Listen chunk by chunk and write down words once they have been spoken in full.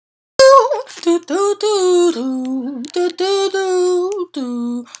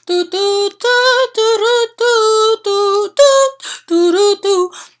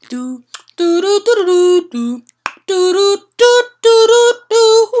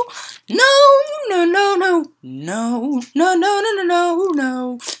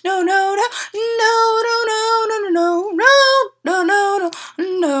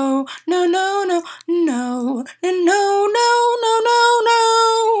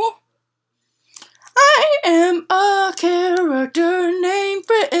I am a character named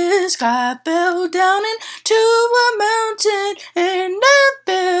Frisk. I fell down into a mountain and I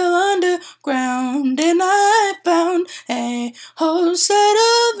fell underground, and I found a whole set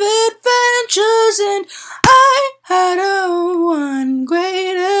of adventures, and I had a one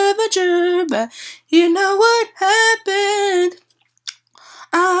great adventure. But you know what happened?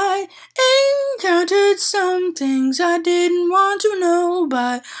 I encountered some things I didn't want to know,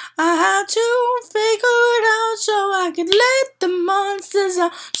 but I had to figure it out so I could let the monsters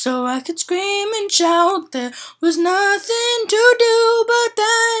out, so I could scream and shout. There was nothing to do but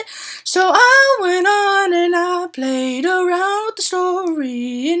that, so I went on and I played around with the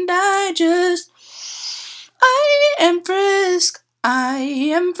story, and I am Frisk. I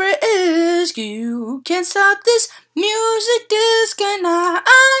am Frisk. You can't stop this music disc, and I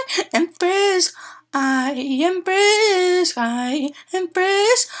am Frisk. I am Frisk. I am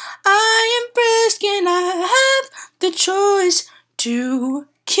Frisk. I am Frisk, and I have the choice to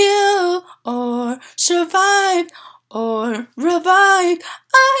kill or survive or revive.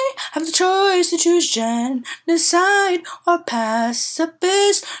 I have the choice to choose genocide or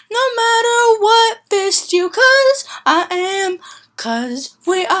pacifist, no matter what fist you, 'cause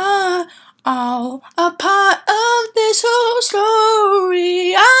we are all a part of this whole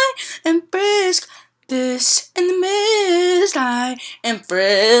story. I am Frisk, this in the mist. I am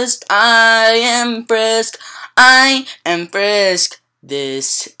Frisk, I am Frisk, I am Frisk.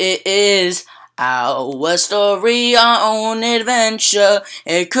 This is our story, our own adventure.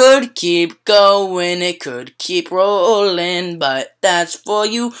 It could keep going, it could keep rolling, but that's for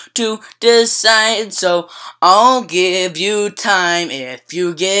you to decide. So I'll give you time if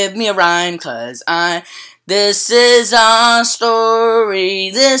you give me a rhyme, 'cause this is our story.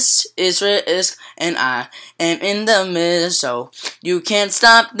 This is Frisk, and I am in the midst, so you can't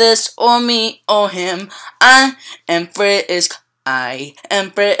stop this or me or him. I am Frisk. I am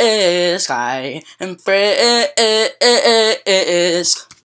Frisk. I am Frisk.